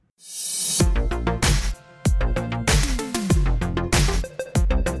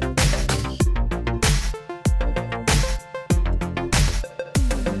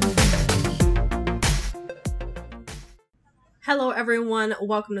Hello, everyone.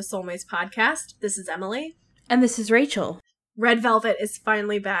 Welcome to Soulmates Podcast. This is Emily. And this is Rachel. Red Velvet is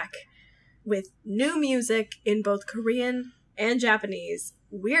finally back with new music in both Korean and Japanese.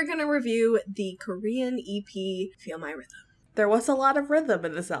 We're going to review the Korean EP, Feel My Rhythm. There was a lot of rhythm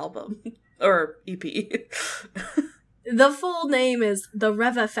in this album. Or EP. The full name is the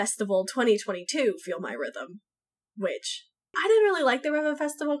Reva Festival 2022 Feel My Rhythm, which I didn't really like the Reva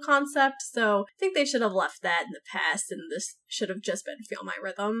Festival concept, so I think they should have left that in the past, and this should have just been Feel My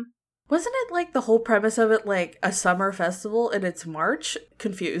Rhythm. Wasn't it like the whole premise of it like a summer festival and it's March?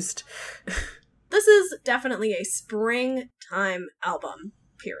 Confused. This is definitely a springtime album,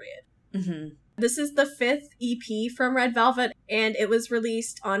 period. Mm-hmm. This is the 5th EP from Red Velvet, and it was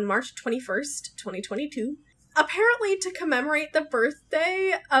released on March 21st, 2022. Apparently to commemorate the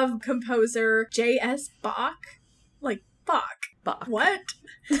birthday of composer J.S. Bach. Like, Bach. What?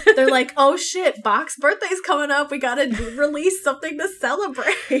 They're like, oh shit, Bach's birthday's coming up. We gotta release something to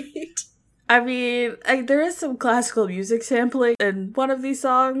celebrate. I mean, there is some classical music sampling in one of these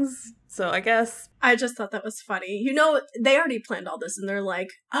songs, so I guess. I just thought that was funny. You know, they already planned all this, and they're like,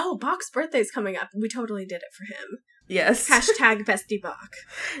 oh, Bach's birthday's coming up. We totally did it for him. Yes. Hashtag Bestie Bach.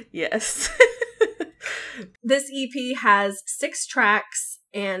 Yes. This EP has 6 tracks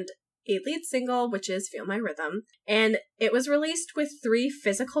and a lead single, which is Feel My Rhythm, and it was released with 3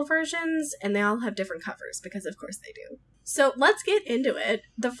 physical versions, and they all have different covers, because of course they do. So let's get into it.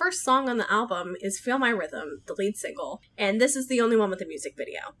 The first song on the album is Feel My Rhythm, the lead single, and this is the only one with a music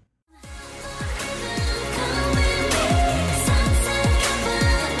video.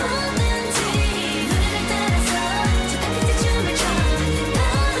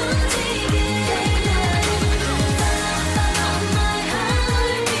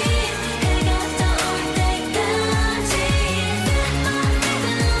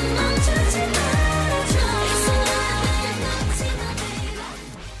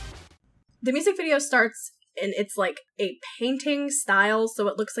 The music video starts and it's like a painting style, so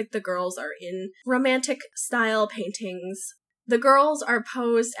it looks like the girls are in romantic style paintings. The girls are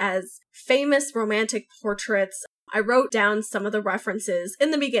posed as famous romantic portraits. I wrote down some of the references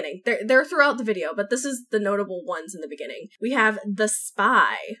in the beginning. They're throughout the video, but this is the notable ones in the beginning. We have The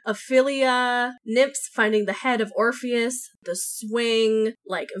Spy, Ophelia, Nymphs finding the head of Orpheus, The Swing,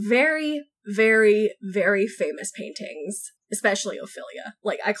 like very, very, very famous paintings. Especially Ophelia.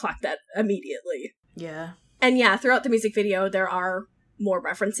 Like, I clocked that immediately. Yeah. And yeah, throughout the music video, there are more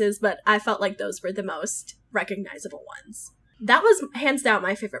references, but I felt like those were the most recognizable ones. That was hands down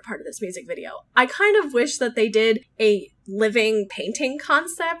my favorite part of this music video. I kind of wish that they did a living painting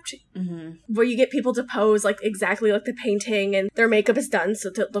concept, where you get people to pose like exactly like the painting, and their makeup is done so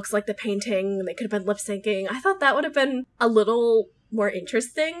that it looks like the painting, and they could have been lip syncing. I thought that would have been a little more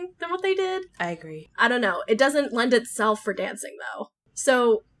interesting than what they did. I agree. I don't know. It doesn't lend itself for dancing, though.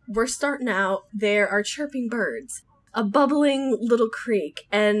 So, we're starting out. There are chirping birds, a bubbling little creek,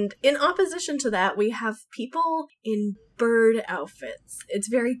 and in opposition to that, we have people in bird outfits. It's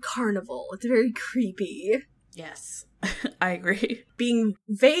very carnival. It's very creepy. Yes. I agree. Being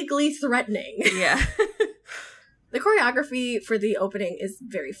vaguely threatening. Yeah. The choreography for the opening is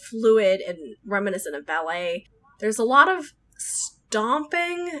very fluid and reminiscent of ballet. There's a lot of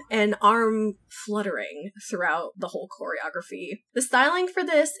stomping and arm fluttering throughout the whole choreography. The styling for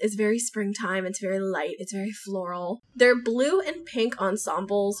this is very springtime. It's very light. It's very floral. Their blue and pink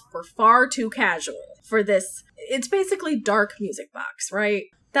ensembles were far too casual for this. It's basically dark music box, right?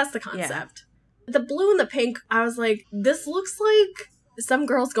 That's the concept. Yeah. The blue and the pink, I was like, this looks like some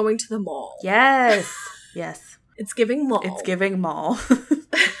girls going to the mall. Yes. Yes. It's giving mall. It's giving mall.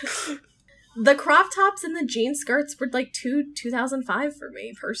 The crop tops and the jean skirts were like 2005 for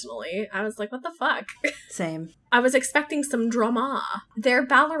me, personally. I was like, what the fuck? Same. I was expecting some drama. Their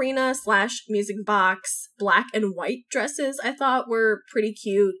ballerina / music box black and white dresses I thought were pretty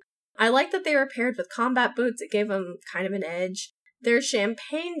cute. I like that they were paired with combat boots. It gave them kind of an edge. Their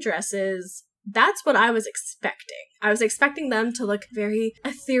champagne dresses, that's what I was expecting. I was expecting them to look very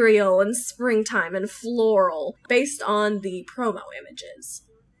ethereal and springtime and floral based on the promo images.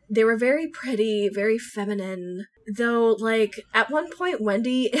 They were very pretty, very feminine. Though, like, at one point,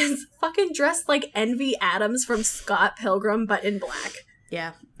 Wendy is fucking dressed like Envy Adams from Scott Pilgrim, but in black.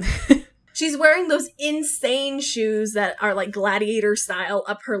 Yeah. She's wearing those insane shoes that are, like, gladiator style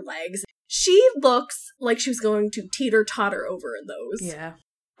up her legs. She looks like she was going to teeter-totter over in those. Yeah.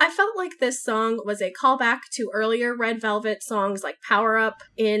 I felt like this song was a callback to earlier Red Velvet songs like Power Up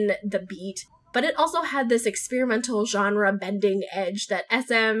in the beat. But it also had this experimental genre-bending edge that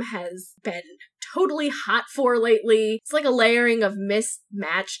SM has been totally hot for lately. It's like a layering of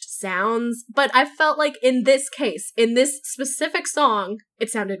mismatched sounds. But I felt like in this case, in this specific song, it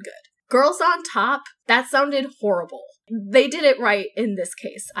sounded good. Girls on Top, that sounded horrible. They did it right in this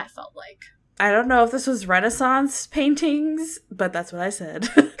case, I felt like. I don't know if this was Renaissance paintings, but that's what I said.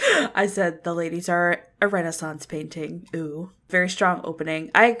 I said the ladies are a Renaissance painting. Ooh. Very strong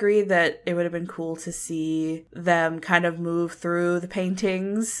opening. I agree that it would have been cool to see them kind of move through the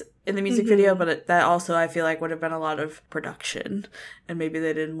paintings in the music video, but that also I feel like would have been a lot of production. And maybe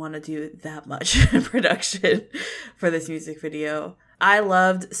they didn't want to do that much production for this music video. I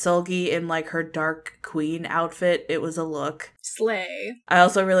loved Seulgi in like her dark queen outfit. It was a look. Slay. I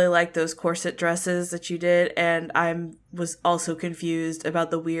also really liked those corset dresses that you did, and I was also confused about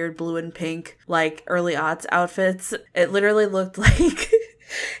the weird blue and pink like early aughts outfits. It literally looked like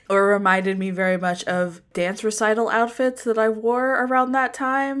or reminded me very much of dance recital outfits that I wore around that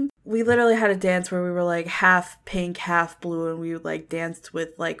time. We literally had a dance where we were like half pink, half blue, and we like danced with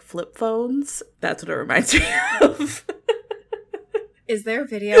like flip phones. That's what it reminds me of. Is there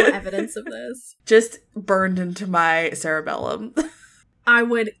video evidence of this? Just burned into my cerebellum. I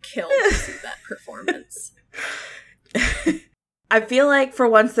would kill to see that performance. I feel like for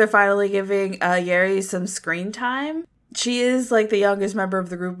once they're finally giving Yeri some screen time. She is like the youngest member of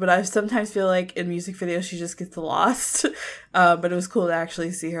the group, but I sometimes feel like in music videos she just gets lost. But it was cool to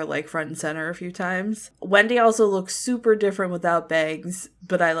actually see her like front and center a few times. Wendy also looks super different without bangs,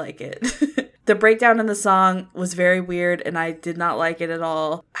 but I like it. The breakdown in the song was very weird and I did not like it at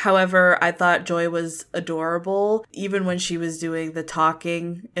all. However, I thought Joy was adorable, even when she was doing the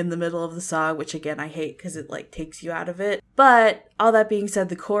talking in the middle of the song, which again, I hate because it like takes you out of it. But all that being said,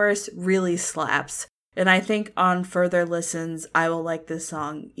 the chorus really slaps. And I think on further listens, I will like this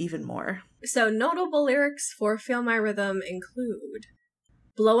song even more. So notable lyrics for Feel My Rhythm include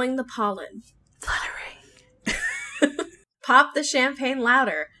blowing the pollen, fluttering, pop the champagne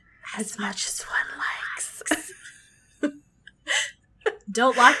louder, as much as one likes.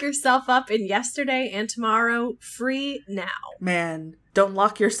 Don't lock yourself up in yesterday and tomorrow. Free now. Man, don't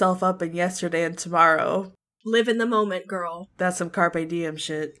lock yourself up in yesterday and tomorrow. Live in the moment, girl. That's some Carpe Diem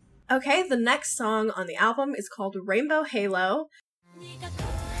shit. Okay, the next song on the album is called Rainbow Halo.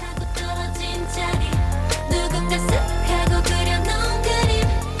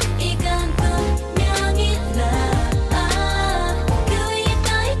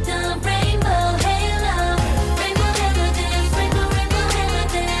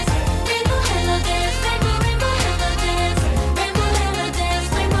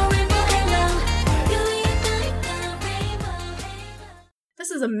 This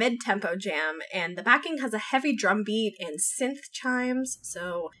is a mid-tempo jam, and the backing has a heavy drum beat and synth chimes,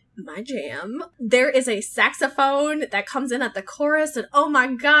 so my jam. There is a saxophone that comes in at the chorus, and oh my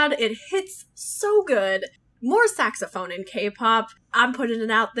god, it hits so good. More saxophone in K-pop. I'm putting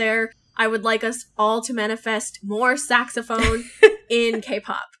it out there. I would like us all to manifest more saxophone in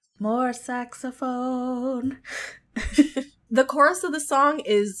K-pop. More saxophone. The chorus of the song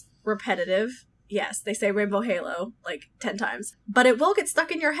is repetitive. Yes, they say Rainbow Halo like 10 times. But it will get stuck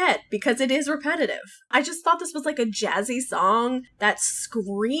in your head because it is repetitive. I just thought this was like a jazzy song that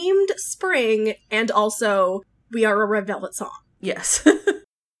screamed spring and also We Are a Red Velvet song. Yes.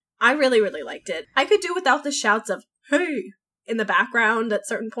 I really, really liked it. I could do without the shouts of, hey, in the background at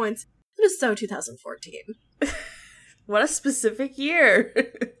certain points. It is so 2014. What a specific year.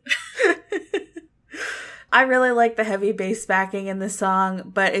 I really like the heavy bass backing in this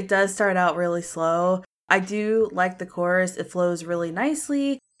song, but it does start out really slow. I do like the chorus. It flows really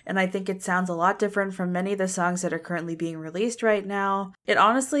nicely, and I think it sounds a lot different from many of the songs that are currently being released right now. It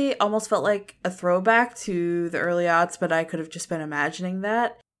honestly almost felt like a throwback to the early aughts, but I could have just been imagining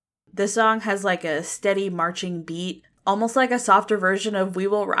that. This song has like a steady marching beat, almost like a softer version of We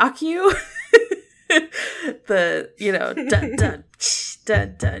Will Rock You. The, dun dun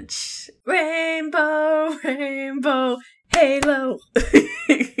dun dun. Rainbow, rainbow, halo.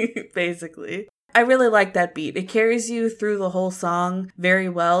 Basically. I really like that beat. It carries you through the whole song very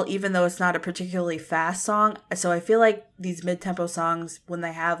well, even though it's not a particularly fast song. So I feel like these mid-tempo songs, when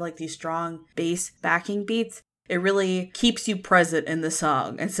they have like these strong bass backing beats, it really keeps you present in the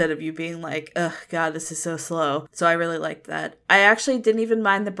song instead of you being like, ugh, God, this is so slow. So I really liked that. I actually didn't even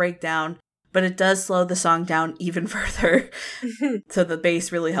mind the breakdown, but it does slow the song down even further. So the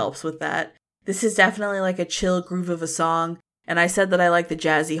bass really helps with that. This is definitely like a chill groove of a song. And I said that I like the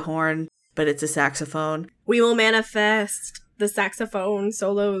jazzy horn, but it's a saxophone. We will manifest the saxophone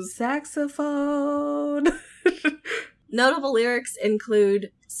solos. Saxophone. Notable lyrics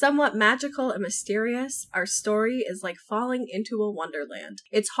include, somewhat magical and mysterious, our story is like falling into a wonderland.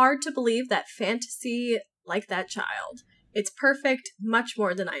 It's hard to believe that fantasy like that child. It's perfect, much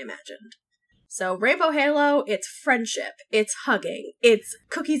more than I imagined. So Rainbow Halo, it's friendship, it's hugging, it's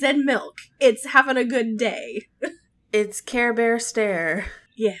cookies and milk, it's having a good day. It's Care Bear Stare.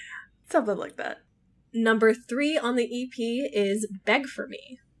 Yeah. Something like that. Number 3 on the EP is Beg For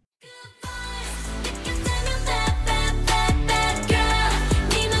Me.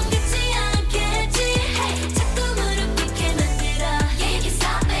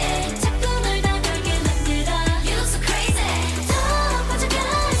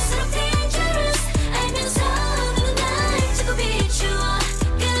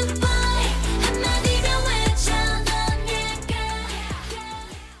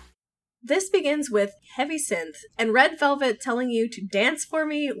 This begins with heavy synth and Red Velvet telling you to dance for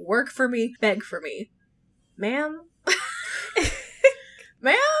me, work for me, beg for me. Ma'am?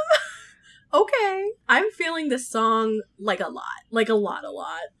 Ma'am? Okay. I'm feeling this song like a lot. Like a lot.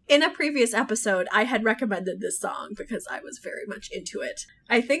 In a previous episode, I had recommended this song because I was very much into it.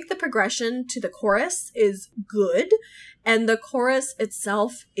 I think the progression to the chorus is good, and the chorus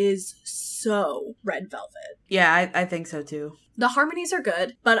itself is so Red Velvet. Yeah, I think so too. The harmonies are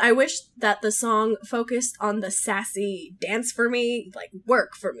good, but I wish that the song focused on the sassy dance for me, like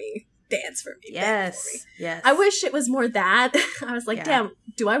work for me, dance for me. Yes, for me. yes. I wish it was more that. I was like, damn,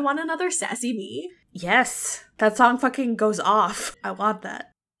 do I want another sassy me? Yes. That song fucking goes off. I want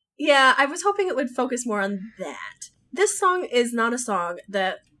that. Yeah, I was hoping it would focus more on that. This song is not a song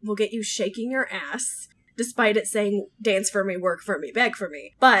that will get you shaking your ass, despite it saying dance for me, work for me, beg for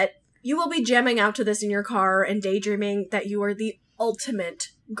me. But you will be jamming out to this in your car and daydreaming that you are the ultimate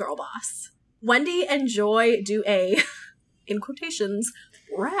girl boss. Wendy and Joy do a, in quotations,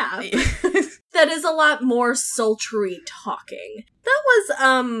 rap that is a lot more sultry talking. That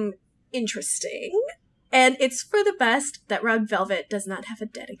was, interesting. And it's for the best that Red Velvet does not have a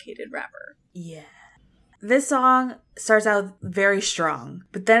dedicated rapper. Yeah. This song starts out very strong,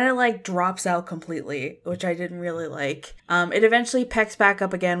 but then it like drops out completely, which I didn't really like. It eventually picks back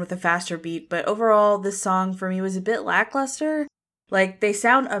up again with a faster beat, but overall this song for me was a bit lackluster. Like, they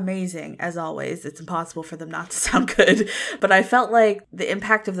sound amazing, as always. It's impossible for them not to sound good. But I felt like the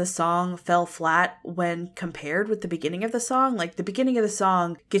impact of the song fell flat when compared with the beginning of the song. Like, the beginning of the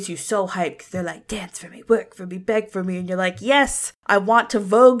song gets you so hyped because they're like, dance for me, work for me, beg for me. And you're like, yes, I want to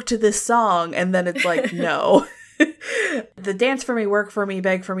vogue to this song. And then it's like, no. The dance for me, work for me,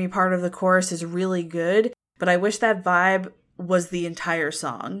 beg for me part of the chorus is really good. But I wish that vibe was the entire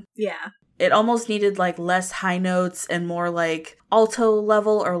song. Yeah. It almost needed like less high notes and more like alto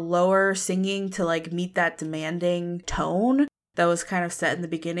level or lower singing to like meet that demanding tone that was kind of set in the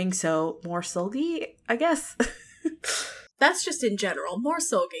beginning. So more sulgy, I guess. That's just in general. More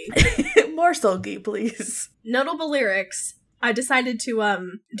sulgy. More sulgy, please. Notable lyrics. I decided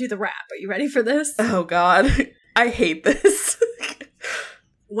to do the rap. Are you ready for this? Oh god. I hate this.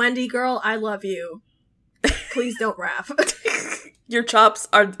 Wendy girl, I love you. Please don't rap. Your chops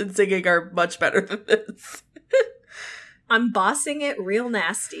in singing are much better than this. I'm bossing it real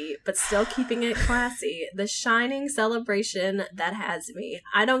nasty, but still keeping it classy. The shining celebration that has me.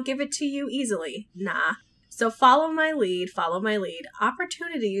 I don't give it to you easily. Nah. So follow my lead, follow my lead.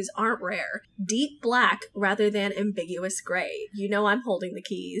 Opportunities aren't rare. Deep black rather than ambiguous gray. You know I'm holding the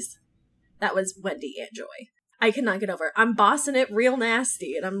keys. That was Wendy and Joy. I cannot get over it. I'm bossing it real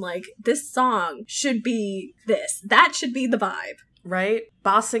nasty, and I'm like, this song should be this. That should be the vibe. Right?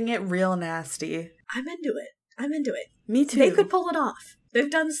 Bossing it real nasty. I'm into it. I'm into it. Me too. They could pull it off. They've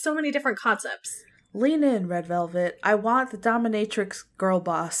done so many different concepts. Lean in, Red Velvet. I want the dominatrix girl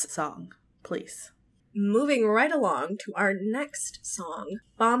boss song. Please. Moving right along to our next song,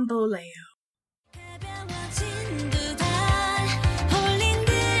 Bamboleo.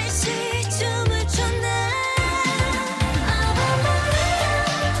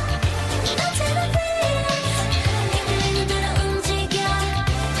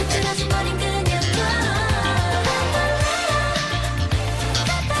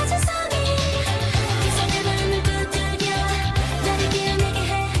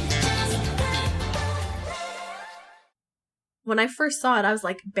 When I first saw it, I was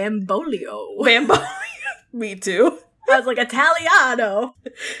like, Bamboleo. Bamboleo. Me too. I was like, Italiano.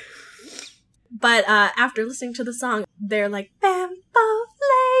 But after listening to the song, they're like, Bamboleo.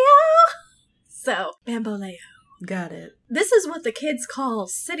 So, Bamboleo. Got it. This is what the kids call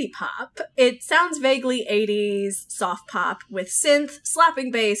city pop. It sounds vaguely 80s soft pop with synth,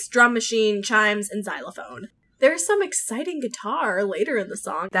 slapping bass, drum machine, chimes, and xylophone. There's some exciting guitar later in the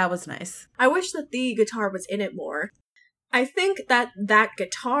song. That was nice. I wish that the guitar was in it more. I think that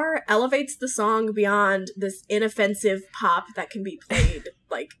guitar elevates the song beyond this inoffensive pop that can be played,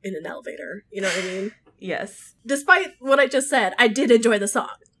 like, in an elevator. You know what I mean? Yes. Despite what I just said, I did enjoy the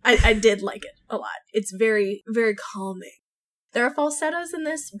song. I did like it a lot. It's very, very calming. Their falsettos in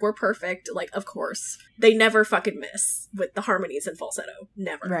this were perfect, like, of course. They never fucking miss with the harmonies and falsetto.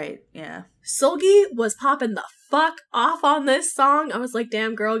 Never. Right, yeah. Seulgi was popping the fuck off on this song. I was like,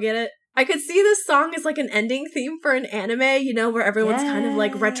 damn, girl, get it? I could see this song as, like, an ending theme for an anime, you know, where everyone's kind of,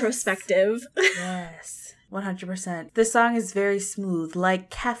 like, retrospective. Yes. 100%. This song is very smooth, like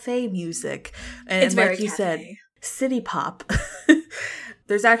cafe music. And It's very like you cafe. said, city pop.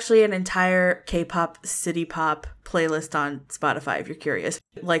 There's actually an entire K-pop city pop playlist on Spotify if you're curious.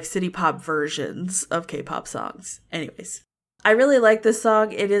 Like city pop versions of K-pop songs. Anyways. I really like this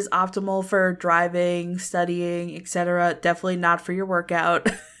song. It is optimal for driving, studying, etc. Definitely not for your workout.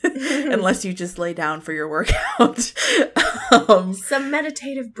 Unless you just lay down for your workout. Some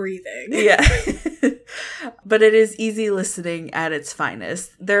meditative breathing. Yeah. But it is easy listening at its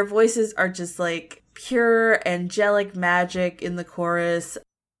finest. Their voices are just like pure angelic magic in the chorus.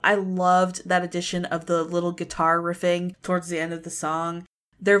 I loved that addition of the little guitar riffing towards the end of the song.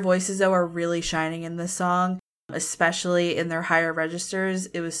 Their voices, though, are really shining in this song, especially in their higher registers.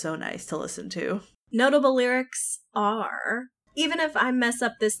 It was so nice to listen to. Notable lyrics are, even if I mess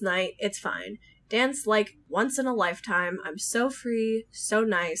up this night, it's fine. Dance like once in a lifetime. I'm so free, so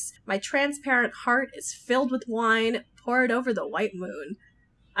nice. My transparent heart is filled with wine. Pour it over the white moon.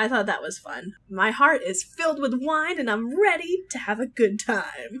 I thought that was fun. My heart is filled with wine and I'm ready to have a good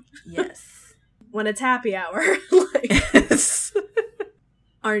time. Yes. When it's happy hour. Yes.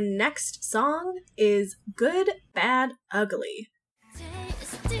 Our next song is Good, Bad, Ugly.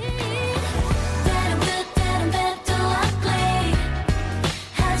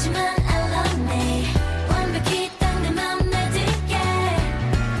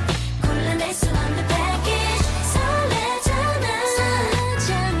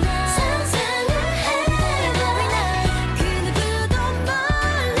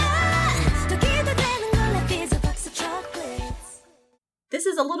 This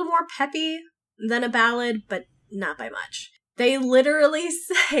is a little more peppy than a ballad, but not by much. They literally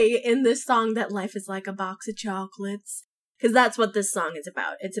say in this song that life is like a box of chocolates. Because that's what this song is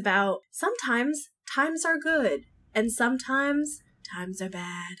about. It's about sometimes times are good, and sometimes times are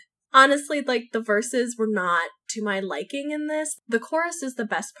bad. Honestly, like, the verses were not to my liking in this. The chorus is the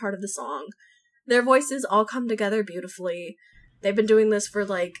best part of the song. Their voices all come together beautifully. They've been doing this for,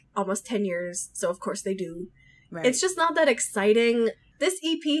 like, almost 10 years, so of course they do. Right. It's just not that exciting. This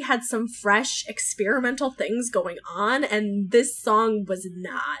EP had some fresh, experimental things going on, and this song was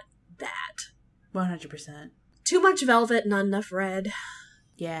not that. 100%. Too much velvet, not enough red.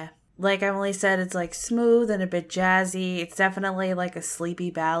 Yeah. Like Emily said, it's like smooth and a bit jazzy. It's definitely like a sleepy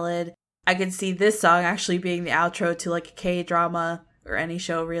ballad. I could see this song actually being the outro to like a K-drama or any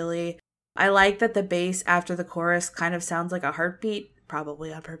show, really. I like that the bass after the chorus kind of sounds like a heartbeat,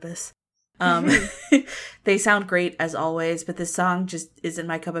 probably on purpose. They sound great as always, but this song just isn't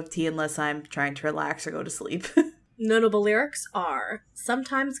my cup of tea unless I'm trying to relax or go to sleep. Notable lyrics are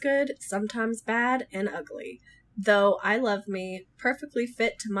sometimes good, sometimes bad, and ugly. Though I love me, perfectly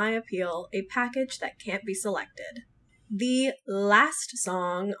fit to my appeal, a package that can't be selected. The last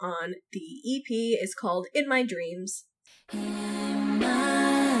song on the EP is called In My Dreams. In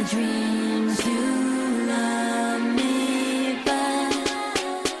my dreams you love me back.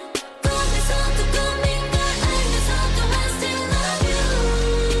 꿈에서도 꿈인 걸 알면서도 I still love you.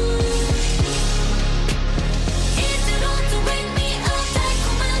 이대로 to wake me up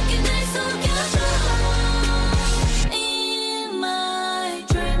달콤하게 날 속여줘. In my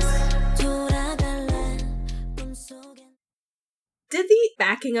dreams 돌아갈래 꿈속엔. Did the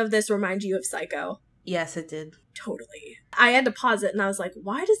backing of this remind you of Psycho? Yes, it did. Totally. I had to pause it and I was like,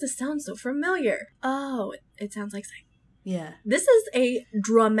 why does this sound so familiar? Oh, it sounds like Psycho. Yeah. This is a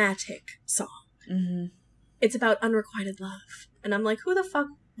dramatic song. Mm-hmm. It's about unrequited love. And I'm like, who the fuck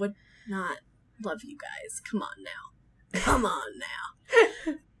would not love you guys? Come on now. Come on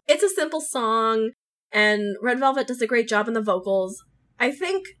now. It's a simple song, and Red Velvet does a great job on the vocals. I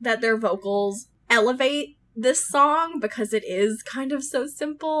think that their vocals elevate this song because it is kind of so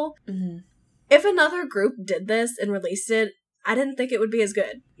simple. Mm-hmm. If another group did this and released it, I didn't think it would be as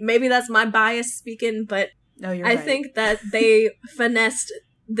good. Maybe that's my bias speaking, but No, you're I right. think that they finessed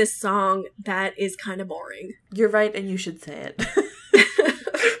this song that is kind of boring. You're right, and you should say it.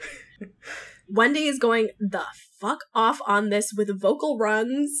 Wendy is going the fuck off on this with vocal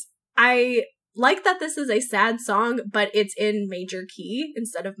runs. I like that this is a sad song, but it's in major key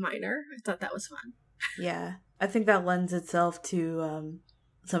instead of minor. I thought that was fun. Yeah. I think that lends itself to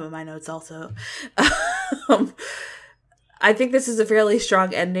some of my notes also. I think this is a fairly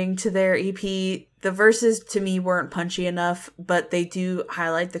strong ending to their EP. The verses to me weren't punchy enough, but they do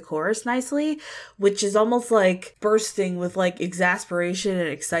highlight the chorus nicely, which is almost like bursting with like exasperation and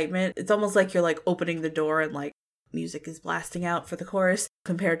excitement. It's almost like you're like opening the door and like music is blasting out for the chorus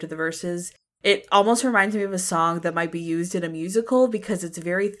compared to the verses. It almost reminds me of a song that might be used in a musical because it's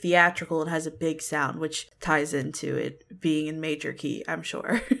very theatrical and has a big sound, which ties into it being in major key, I'm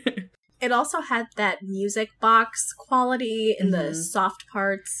sure. It also had that music box quality in the Mhm. soft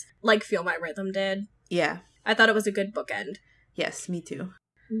parts, like Feel My Rhythm did. Yeah. I thought it was a good bookend. Yes, me too.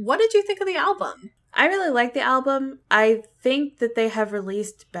 What did you think of the album? I really like the album. I think that they have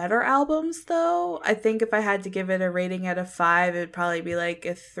released better albums, though. I think if I had to give it a rating out of 5, it'd probably be like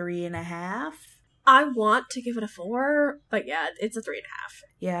a 3.5. I want to give it a 4, but yeah, it's a 3.5.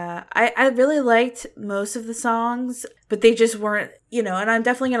 Yeah, I really liked most of the songs, but they just weren't, and I'm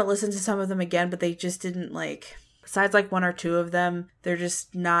definitely going to listen to some of them again, but they just didn't besides like 1 or 2 of them, they're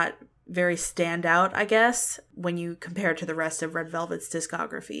just not very standout, I guess, when you compare to the rest of Red Velvet's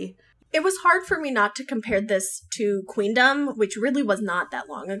discography. It was hard for me not to compare this to Queendom, which really was not that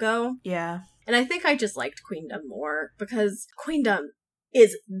long ago. Yeah. And I think I just liked Queendom more because Queendom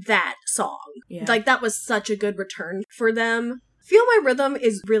is that song. Yeah. Like, that was such a good return for them. Feel My Rhythm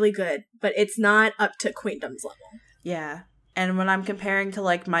is really good, but it's not up to Queendom's level. Yeah. And when I'm comparing to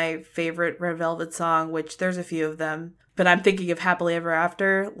like my favorite Red Velvet song, which there's a few of them, but I'm thinking of Happily Ever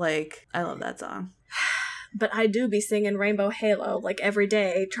After, I love that song. But I do be singing Rainbow Halo, like, every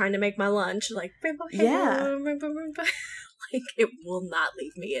day, trying to make my lunch, like, Rainbow Halo, Yeah. Rainbow, Rainbow. Like, it will not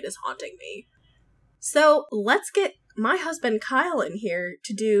leave me. It is haunting me. So, let's get my husband Kyle in here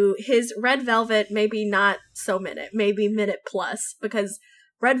to do his Red Velvet, maybe not so minute, maybe minute plus, because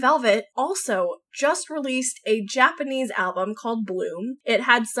Red Velvet also just released a Japanese album called Bloom. It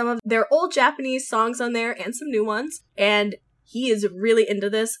had some of their old Japanese songs on there and some new ones, and he is really into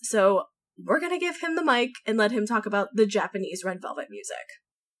this, so we're gonna give him the mic and let him talk about the Japanese Red Velvet music.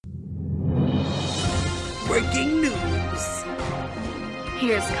 Breaking news.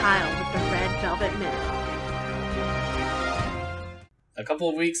 Here's Kyle with the Red Velvet Minute. A couple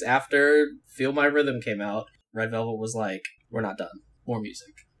of weeks after Feel My Rhythm came out, Red Velvet was like, we're not done. More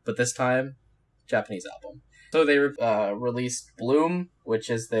music. But this time, Japanese album. So they released Bloom, which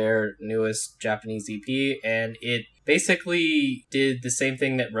is their newest Japanese EP, and it basically did the same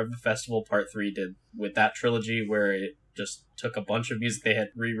thing that River Festival Part 3 did with that trilogy, where it just took a bunch of music they had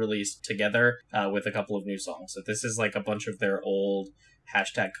re-released together with a couple of new songs. So this is like a bunch of their old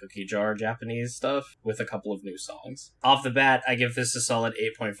 #cookie jar Japanese stuff with a couple of new songs. Off the bat, I give this a solid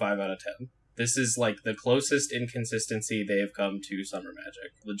 8.5 out of 10. This is like the closest inconsistency they have come to Summer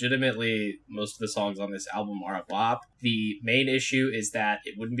Magic. Legitimately, most of the songs on this album are a bop. The main issue is that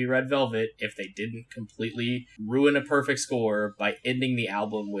it wouldn't be Red Velvet if they didn't completely ruin a perfect score by ending the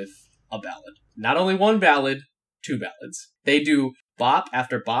album with a ballad. Not only one ballad, 2 ballads. They do bop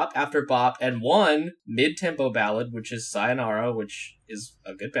after bop after bop, and one mid-tempo ballad, which is Sayonara, which is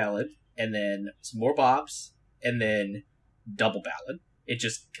a good ballad, and then some more bops, and then double ballad. It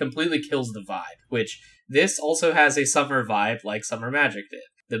just completely kills the vibe, which this also has a summer vibe like Summer Magic did.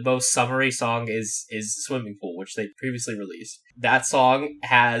 The most summery song is Swimming Pool, which they previously released. That song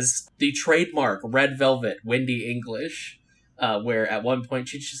has the trademark Red Velvet Wendy English, where at one point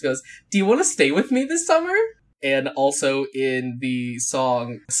she just goes, "Do you want to stay with me this summer?" And also in the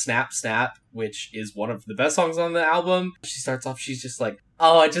song Snap Snap, which is one of the best songs on the album, she starts off, she's just like,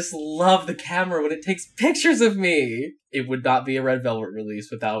 "Oh, I just love the camera when it takes pictures of me." It would not be a Red Velvet release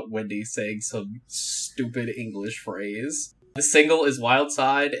without Wendy saying some stupid English phrase. The single is Wild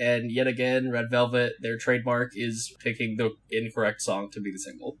Side, and yet again, Red Velvet, their trademark, is picking the incorrect song to be the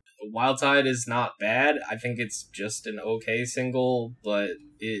single. Wild Side is not bad. I think it's just an okay single, but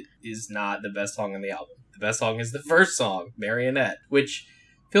it is not the best song on the album. The best song is the first song, Marionette, which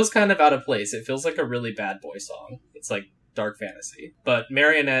feels kind of out of place. It feels like a really bad boy song. It's like dark fantasy. But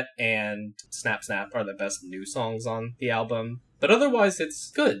Marionette and Snap Snap are the best new songs on the album. But otherwise,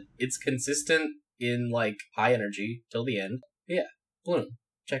 it's good. It's consistent in, like, high energy till the end. Yeah, Bloom.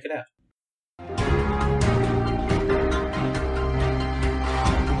 Check it out.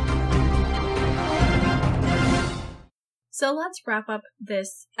 So let's wrap up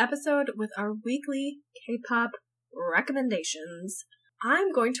this episode with our weekly K-pop recommendations.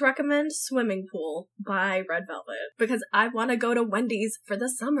 I'm going to recommend Swimming Pool by Red Velvet because I want to go to Wendy's for the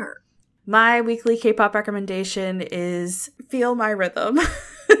summer. My weekly K-pop recommendation is Feel My Rhythm.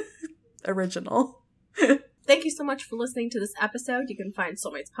 Original. Thank you so much for listening to this episode. You can find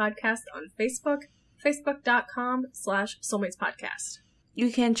Soulmates Podcast on Facebook, facebook.com/soulmatespodcast. You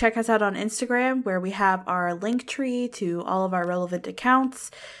can check us out on Instagram, where we have our link tree to all of our relevant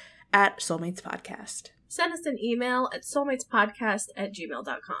accounts at Soulmates Podcast. Send us an email at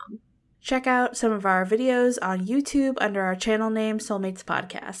soulmatespodcast@gmail.com. Check out some of our videos on YouTube under our channel name, Soulmates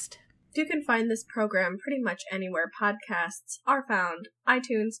Podcast. You can find this program pretty much anywhere podcasts are found: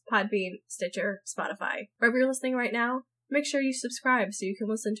 iTunes, Podbean, Stitcher, Spotify. Wherever you're listening right now, make sure you subscribe so you can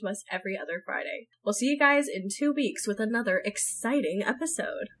listen to us every other Friday. We'll see you guys in 2 weeks with another exciting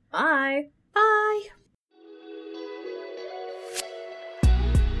episode. Bye! Bye!